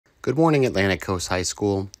Good morning, Atlantic Coast High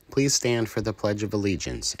School. Please stand for the Pledge of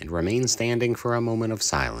Allegiance and remain standing for a moment of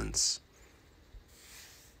silence.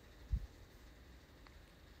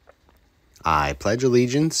 I pledge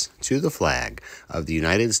allegiance to the flag of the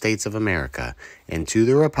United States of America and to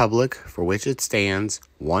the republic for which it stands,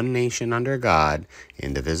 one nation under God,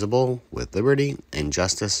 indivisible, with liberty and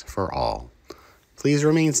justice for all. Please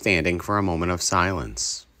remain standing for a moment of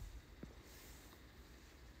silence.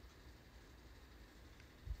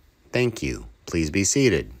 Thank you. Please be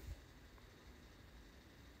seated.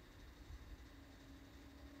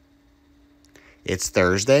 It's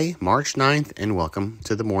Thursday, March 9th, and welcome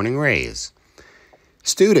to the Morning Rays.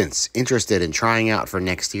 Students interested in trying out for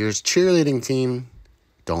next year's cheerleading team,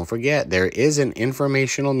 don't forget there is an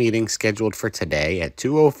informational meeting scheduled for today at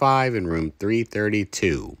 2:05 in room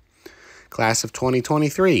 332. Class of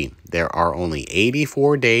 2023, there are only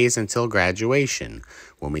 84 days until graduation.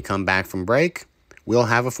 When we come back from break, we'll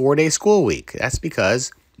have a 4-day school week. That's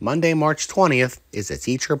because Monday, March 20th is a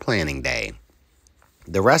teacher planning day.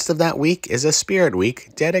 The rest of that week is a spirit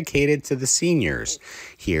week dedicated to the seniors.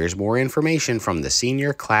 Here's more information from the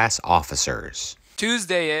senior class officers.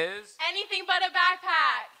 Tuesday is anything but a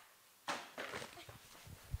backpack.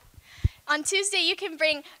 On Tuesday, you can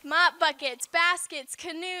bring mop buckets, baskets,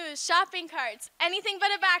 canoes, shopping carts, anything but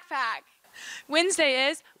a backpack. Wednesday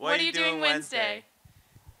is What are you doing Wednesday?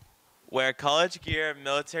 Wear college gear,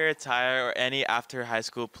 military attire, or any after high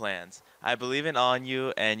school plans. I believe in all of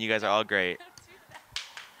you, and you guys are all great.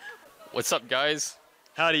 What's up, guys?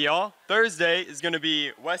 Howdy, y'all. Thursday is going to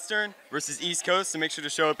be Western versus East Coast, so make sure to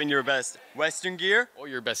show up in your best Western gear. Or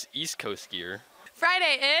your best East Coast gear.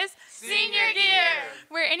 Friday is Senior gear.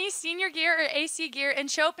 Wear any senior gear or AC gear and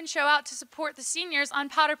show up and show out to support the seniors on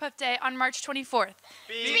Powder Puff Day on March 24th.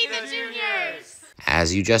 Beat the juniors.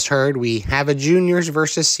 As you just heard, we have a juniors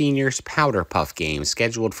versus seniors Powder Puff game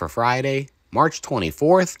scheduled for Friday, March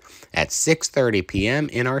 24th at 6:30 p.m.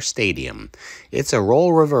 in our stadium. It's a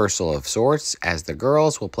role reversal of sorts as the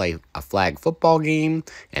girls will play a flag football game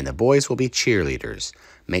and the boys will be cheerleaders.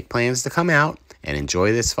 Make plans to come out and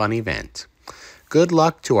enjoy this fun event. Good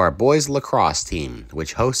luck to our boys lacrosse team,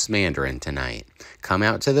 which hosts Mandarin tonight. Come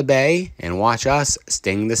out to the bay and watch us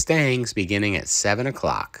sting the Stangs beginning at 7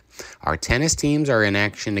 o'clock. Our tennis teams are in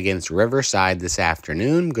action against Riverside this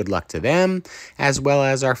afternoon. Good luck to them, as well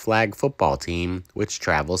as our flag football team, which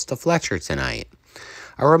travels to Fletcher tonight.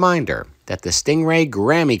 A reminder that the Stingray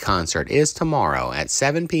Grammy concert is tomorrow at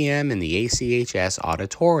 7 p.m. in the ACHS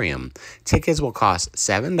auditorium. Tickets will cost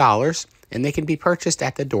 $7, and they can be purchased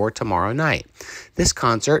at the door tomorrow night. This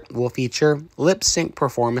concert will feature lip-sync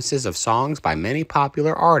performances of songs by many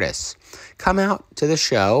popular artists. Come out to the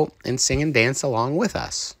show and sing and dance along with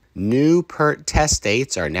us. New PERT test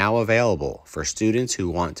dates are now available. For students who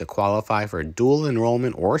want to qualify for dual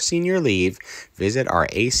enrollment or senior leave, visit our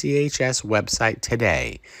ACHS website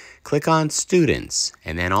today. Click on Students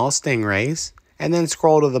and then All Stingrays, and then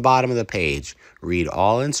scroll to the bottom of the page. Read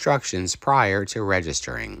all instructions prior to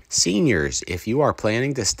registering. Seniors, if you are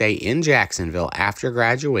planning to stay in Jacksonville after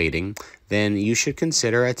graduating, then you should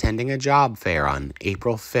consider attending a job fair on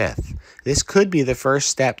April 5th. This could be the first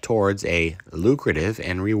step towards a lucrative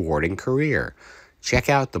and rewarding career. Check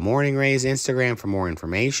out the Morning Rays Instagram for more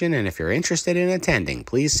information, and if you're interested in attending,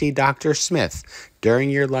 please see Dr. Smith during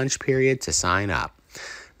your lunch period to sign up.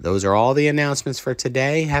 Those are all the announcements for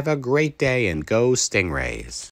today. Have a great day and go Stingrays.